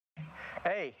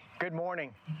Hey, good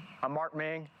morning. I'm Mark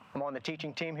Ming. I'm on the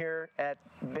teaching team here at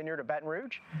Vineyard of Baton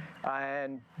Rouge,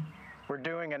 and we're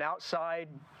doing an outside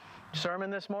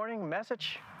sermon this morning,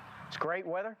 message. It's great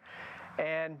weather,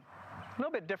 and a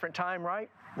little bit different time, right?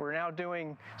 We're now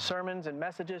doing sermons and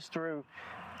messages through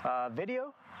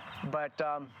video, but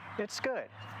it's good.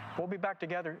 We'll be back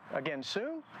together again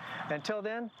soon. Until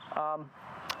then,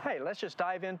 hey, let's just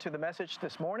dive into the message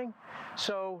this morning.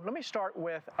 So let me start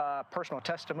with a personal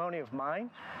testimony of mine.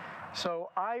 So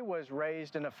I was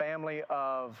raised in a family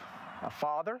of a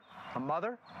father, a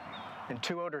mother, and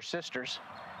two older sisters.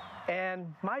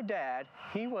 And my dad,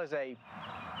 he was a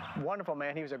wonderful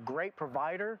man. He was a great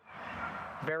provider,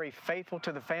 very faithful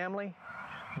to the family,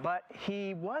 but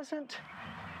he wasn't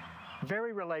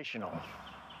very relational.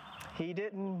 He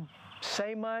didn't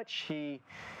say much. He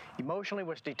emotionally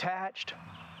was detached.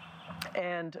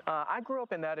 And I grew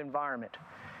up in that environment.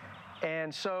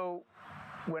 And so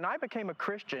when I became a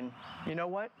Christian, you know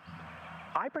what?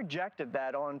 I projected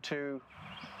that onto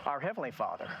our Heavenly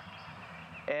Father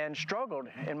and struggled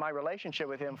in my relationship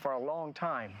with Him for a long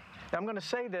time. Now, I'm going to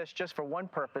say this just for one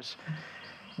purpose,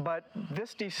 but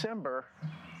this December,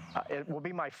 it will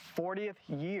be my 40th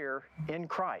year in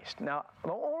Christ. Now,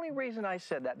 the only reason I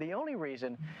said that, the only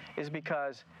reason is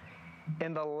because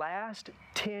in the last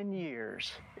 10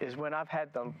 years is when I've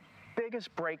had the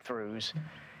biggest breakthroughs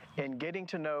in getting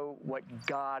to know what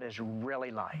God is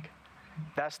really like.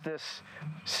 That's this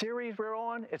series we're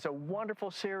on. It's a wonderful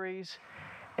series.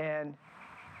 And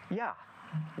yeah,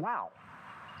 wow.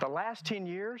 The last 10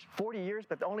 years, 40 years,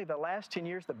 but only the last 10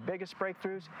 years, the biggest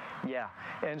breakthroughs? Yeah.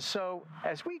 And so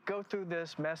as we go through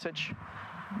this message,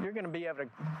 you're going to be able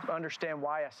to understand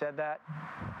why I said that.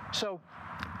 So,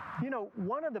 you know,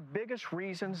 one of the biggest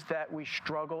reasons that we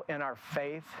struggle in our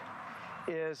faith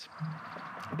is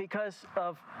because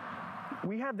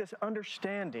we have this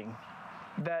understanding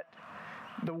that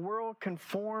the world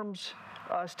conforms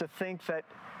us to think that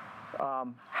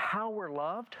how we're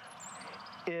loved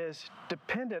is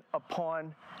dependent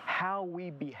upon how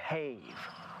we behave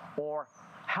or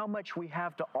how much we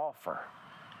have to offer.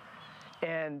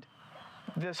 And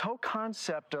this whole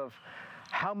concept of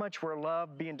how much we're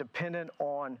loved being dependent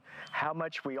on how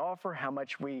much we offer,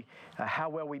 how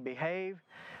well we behave,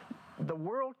 the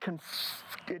world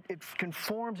it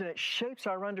conforms and it shapes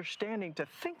our understanding to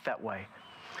think that way.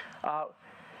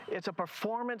 It's a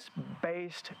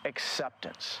performance-based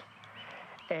acceptance.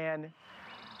 And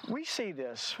we see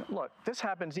this. Look, this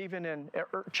happens even in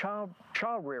child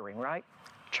rearing, right?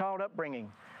 Child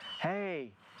upbringing.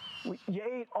 Hey, you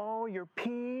ate all your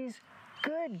peas?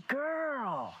 Good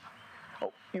girl.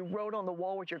 Oh, you wrote on the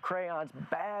wall with your crayons,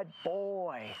 bad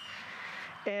boy.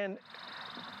 And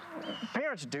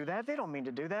parents do that. They don't mean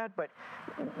to do that, but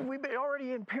we've been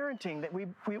already in parenting that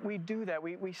we do that.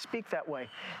 We speak that way.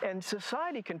 And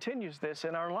society continues this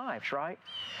in our lives, right?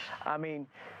 I mean,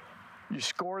 you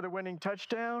score the winning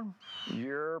touchdown,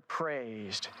 you're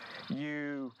praised.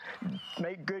 You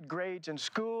make good grades in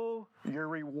school, you're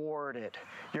rewarded.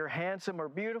 You're handsome or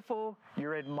beautiful,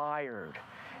 you're admired.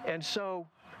 And so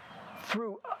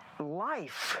through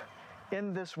life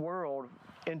in this world,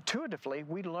 intuitively,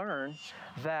 we learn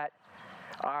that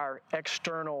our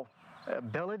external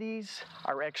abilities,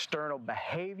 our external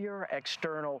behavior,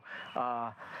 external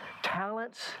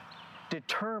talents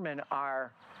determine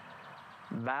our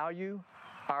value,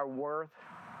 our worth,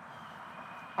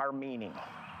 our meaning.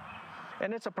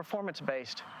 And it's a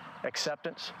performance-based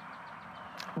acceptance.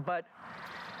 But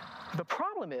the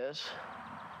problem is,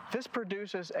 this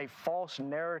produces a false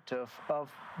narrative of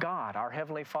God, our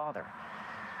Heavenly Father.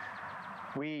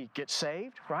 We get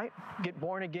saved, right? Get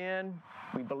born again.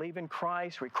 We believe in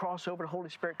Christ. We cross over. The Holy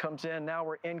Spirit comes in. Now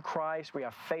we're in Christ. We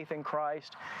have faith in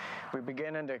Christ. We're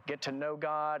beginning to get to know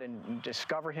God and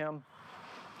discover Him.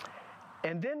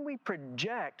 And then we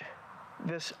project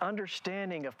this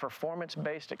understanding of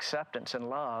performance-based acceptance and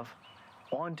love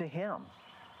onto Him.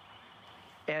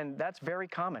 And that's very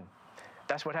common.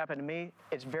 That's what happened to me.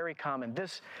 It's very common.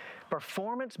 This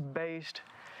performance-based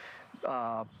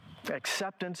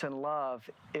acceptance and love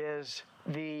is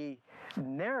the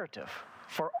narrative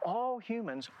for all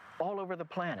humans all over the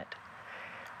planet.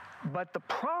 But the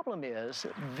problem is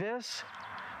this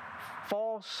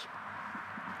false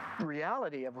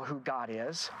reality of who God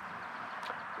is,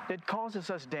 it causes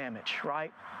us damage,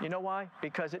 right? You know why?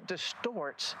 Because it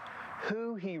distorts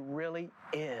who He really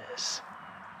is,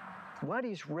 what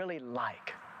He's really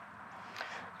like.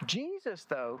 Jesus,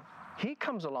 though, He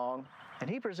comes along and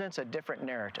He presents a different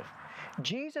narrative.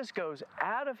 Jesus goes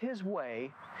out of His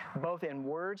way, both in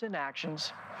words and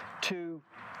actions, to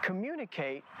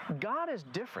communicate God is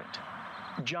different.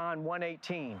 John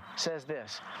 1:18 says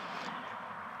this,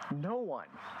 no one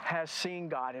has seen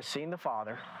God, has seen the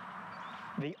Father.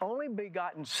 The only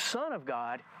begotten Son of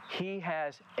God, he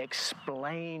has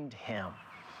explained him.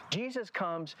 Jesus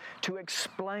comes to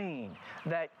explain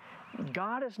that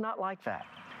God is not like that.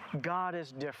 God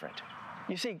is different.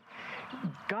 You see,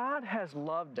 God has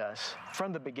loved us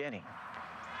from the beginning.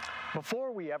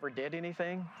 Before we ever did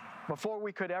anything, before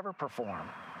we could ever perform,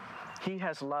 he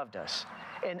has loved us.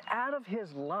 And out of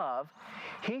his love,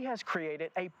 he has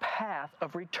created a path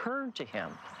of return to him,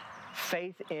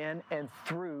 faith in and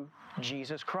through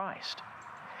Jesus Christ.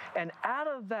 And out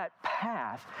of that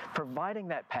path, providing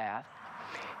that path,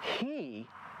 he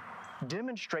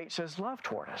demonstrates his love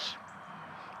toward us.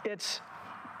 It's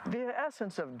the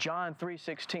essence of John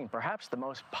 3:16, perhaps the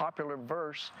most popular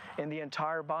verse in the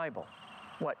entire Bible.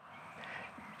 What?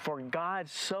 For God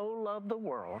so loved the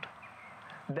world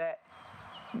that,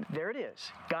 there it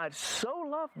is, God so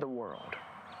loved the world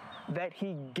that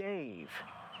he gave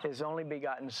his only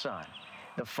begotten Son.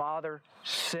 The Father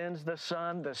sends the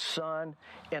Son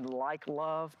in like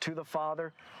love to the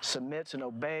Father, submits and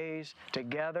obeys.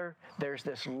 Together, there's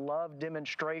this love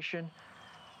demonstration.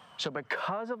 So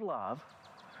because of love,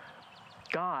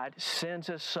 God sends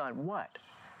his Son. What?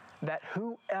 That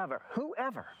whoever,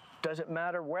 doesn't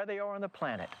matter where they are on the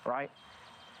planet, right?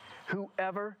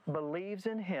 Whoever believes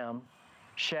in him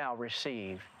shall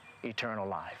receive eternal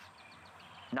life.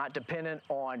 Not dependent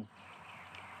on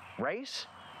race,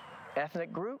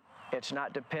 ethnic group. It's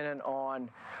not dependent on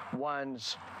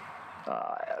one's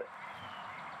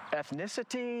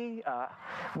ethnicity,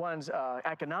 one's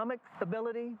economic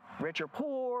ability, rich or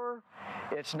poor.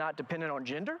 It's not dependent on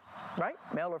gender, right?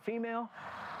 Male or female.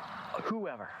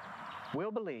 Whoever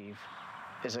will believe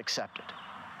is accepted.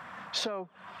 So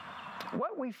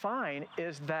what we find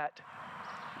is that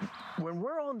when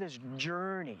we're on this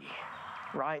journey,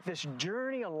 right, this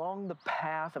journey along the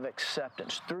path of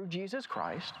acceptance through Jesus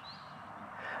Christ,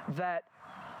 that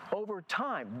over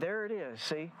time, there it is,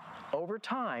 see, over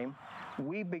time,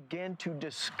 we begin to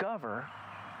discover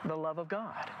the love of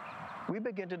God. We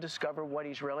begin to discover what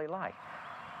he's really like.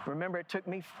 Remember, it took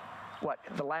me,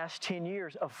 the last 10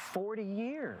 years of 40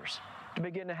 years to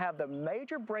begin to have the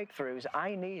major breakthroughs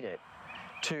I needed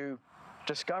to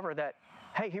discover that,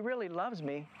 hey, he really loves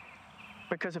me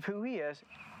because of who he is,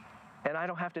 and I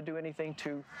don't have to do anything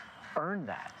to earn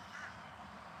that.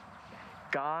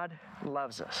 God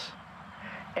loves us.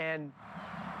 And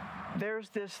there's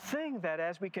this thing that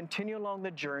as we continue along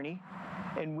the journey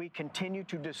and we continue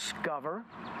to discover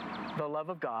the love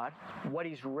of God, what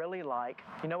he's really like,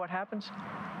 you know what happens?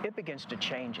 It begins to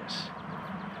change us.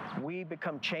 We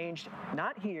become changed,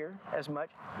 not here as much,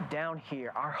 down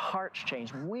here. Our hearts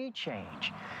change. We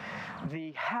change.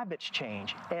 The habits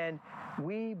change. And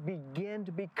we begin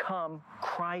to become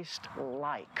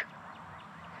Christ-like.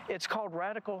 It's called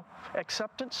radical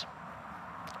acceptance.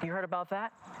 You heard about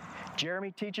that?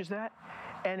 Jeremy teaches that.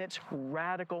 And it's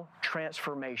radical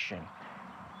transformation.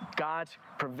 God's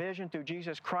provision through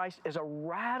Jesus Christ is a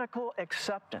radical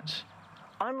acceptance,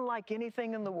 unlike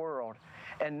anything in the world.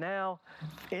 And now,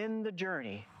 in the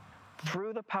journey,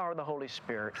 through the power of the Holy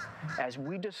Spirit, as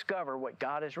we discover what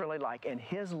God is really like and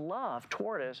his love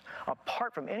toward us,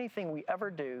 apart from anything we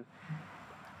ever do,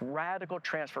 radical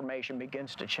transformation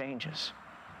begins to change us.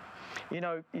 You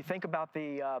know, you think about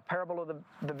the parable of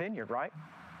the vineyard, right?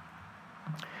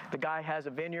 The guy has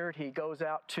a vineyard. He goes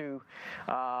out to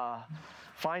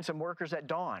find some workers at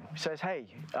dawn. He says, hey,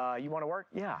 you want to work?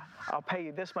 Yeah, I'll pay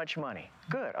you this much money.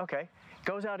 Good, okay.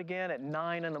 Goes out again at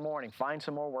 9 in the morning, finds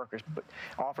some more workers, but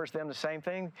offers them the same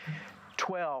thing.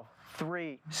 12,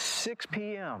 3, 6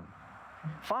 p.m.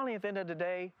 Finally, at the end of the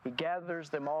day, he gathers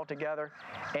them all together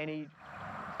and he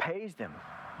pays them.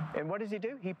 And what does he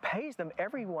do? He pays them,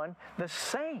 everyone, the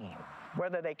same,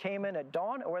 whether they came in at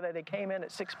dawn or whether they came in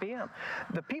at 6 p.m.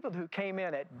 The people who came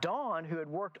in at dawn, who had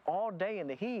worked all day in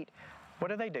the heat, what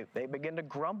do? They begin to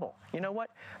grumble. You know what?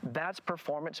 That's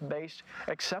performance-based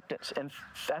acceptance, and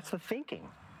that's the thinking.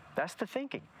 That's the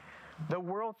thinking. The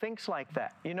world thinks like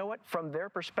that. You know what? From their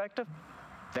perspective,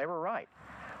 they were right.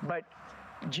 But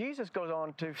Jesus goes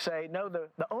on to say, no, the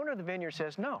owner of the vineyard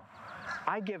says, no,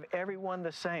 I give everyone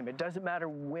the same. It doesn't matter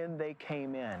when they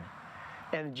came in.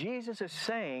 And Jesus is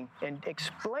saying and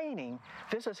explaining,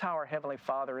 this is how our Heavenly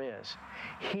Father is.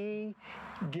 He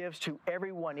gives to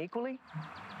everyone equally.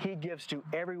 He gives to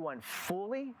everyone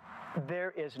fully.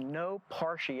 There is no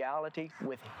partiality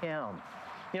with him.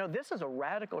 You know, this is a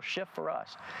radical shift for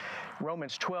us.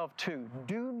 Romans 12:2,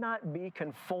 do not be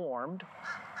conformed,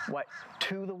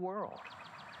 to the world,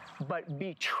 but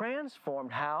be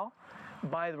transformed, how?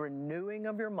 by the renewing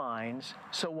of your minds.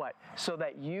 So what? So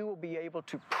that you will be able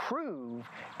to prove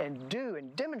and do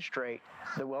and demonstrate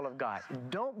the will of God.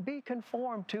 Don't be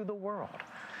conformed to the world.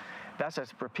 That's a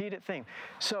repeated theme.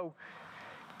 So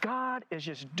God is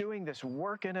just doing this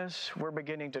work in us. We're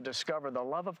beginning to discover the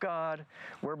love of God.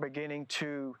 We're beginning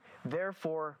to,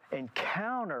 therefore,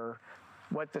 encounter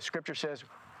what the Scripture says.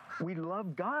 We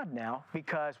love God now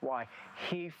because, why?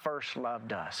 He first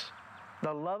loved us.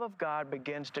 The love of God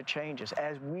begins to change us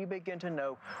as we begin to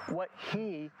know what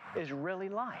He is really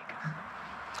like.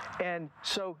 And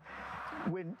so,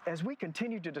 as we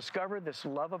continue to discover this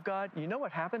love of God, you know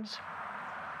what happens?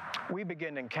 We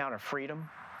begin to encounter freedom.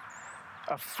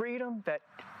 A freedom that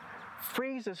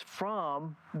frees us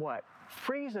from what?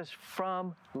 Frees us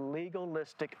from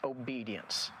legalistic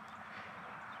obedience.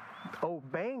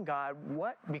 Obeying God,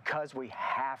 what? Because we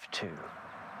have to.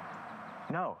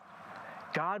 No.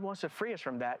 God wants to free us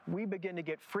from that. We begin to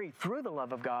get free through the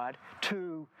love of God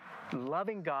to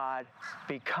loving God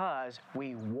because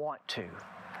we want to.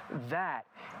 That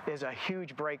is a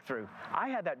huge breakthrough. I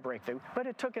had that breakthrough, but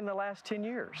it took in the last 10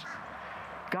 years.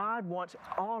 God wants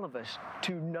all of us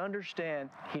to understand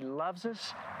He loves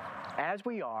us as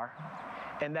we are,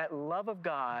 and that love of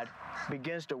God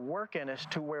begins to work in us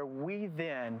to where we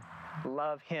then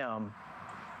love Him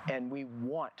and we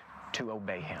want to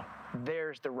obey Him.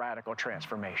 There's the radical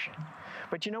transformation.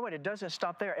 But you know what? It doesn't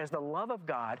stop there. As the love of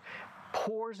God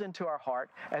pours into our heart,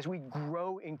 as we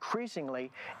grow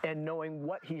increasingly in knowing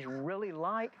what He's really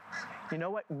like, you know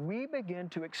what? We begin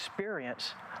to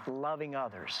experience loving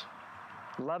others.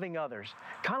 Loving others.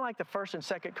 Kind of like the first and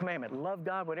second commandment. Love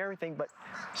God with everything, but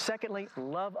secondly,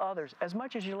 love others as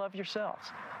much as you love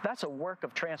yourselves. That's a work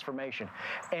of transformation.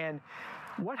 And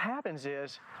what happens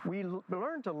is we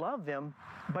learn to love them,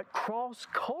 but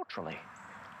cross-culturally.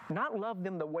 Not love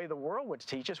them the way the world would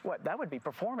teach us. What? That would be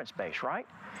performance-based, right?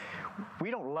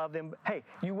 We don't love them. Hey,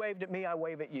 you waved at me, I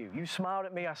wave at you. You smiled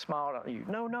at me, I smiled at you.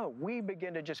 No. We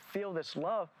begin to just feel this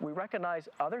love. We recognize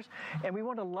others, and we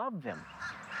want to love them.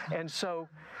 And so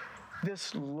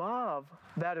this love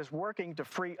that is working to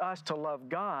free us to love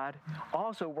God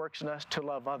also works in us to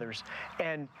love others.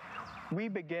 And we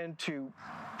begin to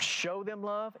show them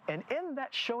love. And in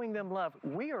that showing them love,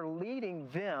 we are leading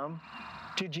them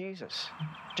to Jesus,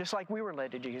 just like we were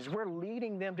led to Jesus. We're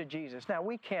leading them to Jesus. Now,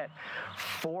 we can't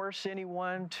force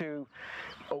anyone to,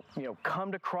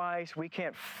 come to Christ. We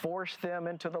can't force them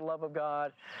into the love of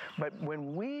God. But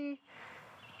when we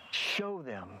show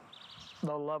them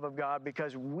the love of God,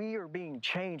 because we are being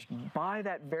changed by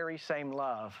that very same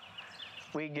love,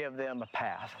 we give them a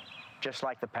path, just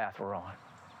like the path we're on.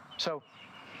 So,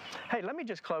 hey, let me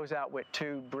just close out with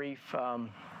two brief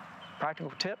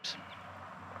practical tips.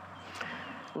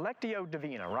 Lectio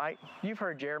Divina, right? You've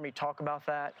heard Jeremy talk about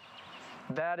that.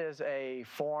 That is a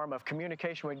form of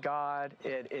communication with God.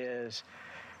 It is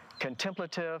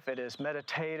contemplative, it is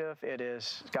meditative, it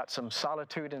is got some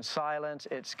solitude and silence,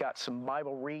 it's got some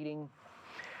Bible reading.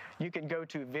 You can go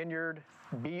to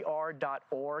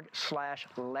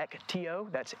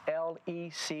vineyardbr.org/lectio. That's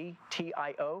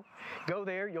Lectio. Go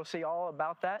there, you'll see all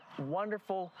about that.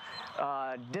 Wonderful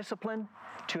discipline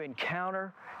to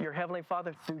encounter your Heavenly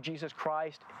Father through Jesus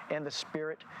Christ and the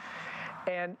Spirit.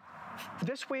 And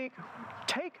this week,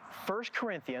 take 1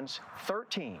 Corinthians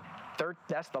 13.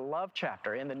 That's the love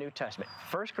chapter in the New Testament.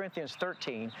 1 Corinthians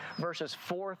 13, verses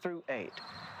 4 through 8.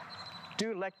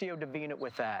 Do Lectio Divina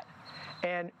with that.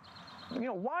 And,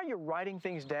 while you're writing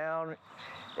things down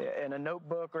in a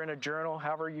notebook or in a journal,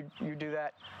 however you do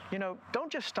that,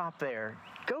 don't just stop there.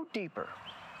 Go deeper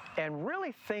and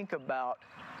really think about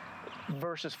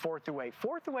verses 4 through 8.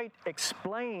 4 through 8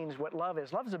 explains what love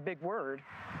is. Love is a big word.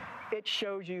 It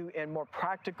shows you in more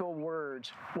practical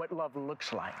words what love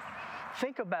looks like.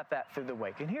 Think about that through the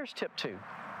week. And here's tip 2.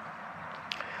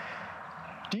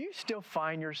 Do you still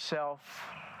find yourself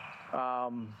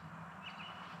kind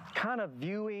of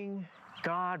viewing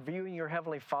God, viewing your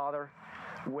Heavenly Father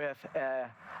with a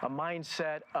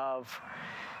mindset of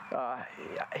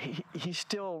He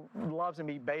still loves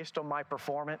me based on my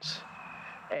performance?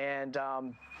 And,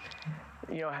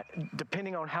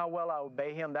 depending on how well I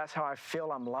obey Him, that's how I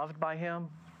feel I'm loved by Him.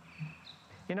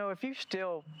 If you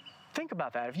still think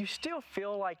about that, if you still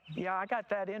feel like, yeah, I got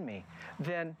that in me,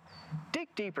 then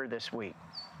dig deeper this week.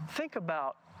 Think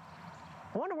about,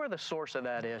 I wonder where the source of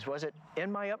that is. Was it in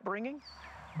my upbringing?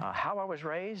 How I was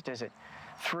raised? Is it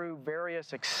through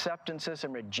various acceptances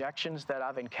and rejections that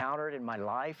I've encountered in my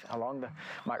life along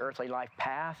my earthly life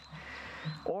path?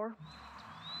 Or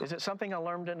is it something I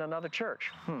learned in another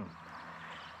church?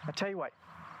 I tell you what,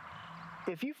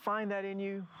 if you find that in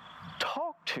you,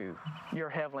 talk to your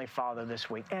Heavenly Father this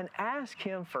week and ask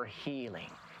Him for healing.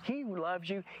 He loves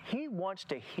you. He wants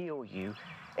to heal you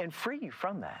and free you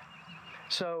from that.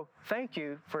 So thank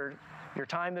you for your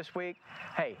time this week.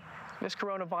 Hey, this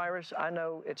coronavirus, I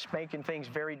know it's making things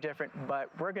very different, but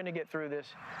we're going to get through this,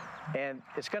 and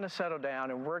it's going to settle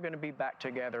down, and we're going to be back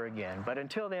together again. But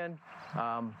until then,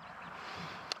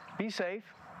 be safe,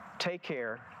 take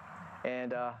care,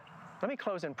 and let me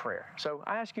close in prayer. So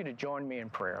I ask you to join me in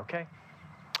prayer, okay?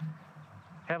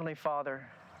 Heavenly Father,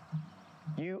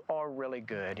 you are really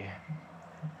good,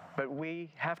 but we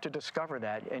have to discover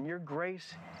that, and your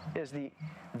grace is the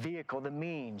vehicle, the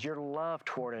means, your love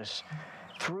toward us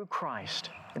through Christ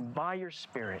and by your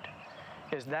Spirit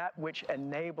is that which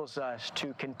enables us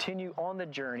to continue on the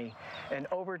journey and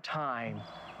over time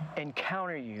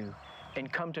encounter you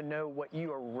and come to know what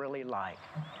you are really like.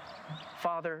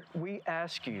 Father, we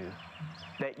ask you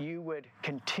that you would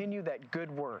continue that good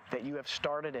work that you have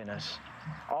started in us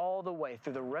all the way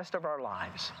through the rest of our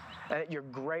lives, and that your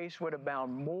grace would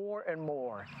abound more and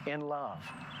more in love,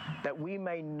 that we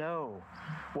may know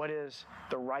what is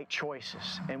the right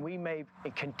choices, and we may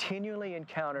continually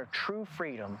encounter true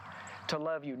freedom to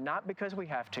love you, not because we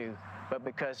have to, but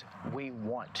because we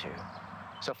want to.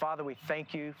 So, Father, we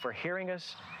thank you for hearing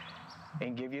us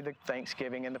and give you the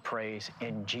thanksgiving and the praise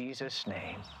in Jesus'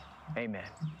 name. Amen.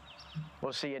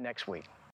 We'll see you next week.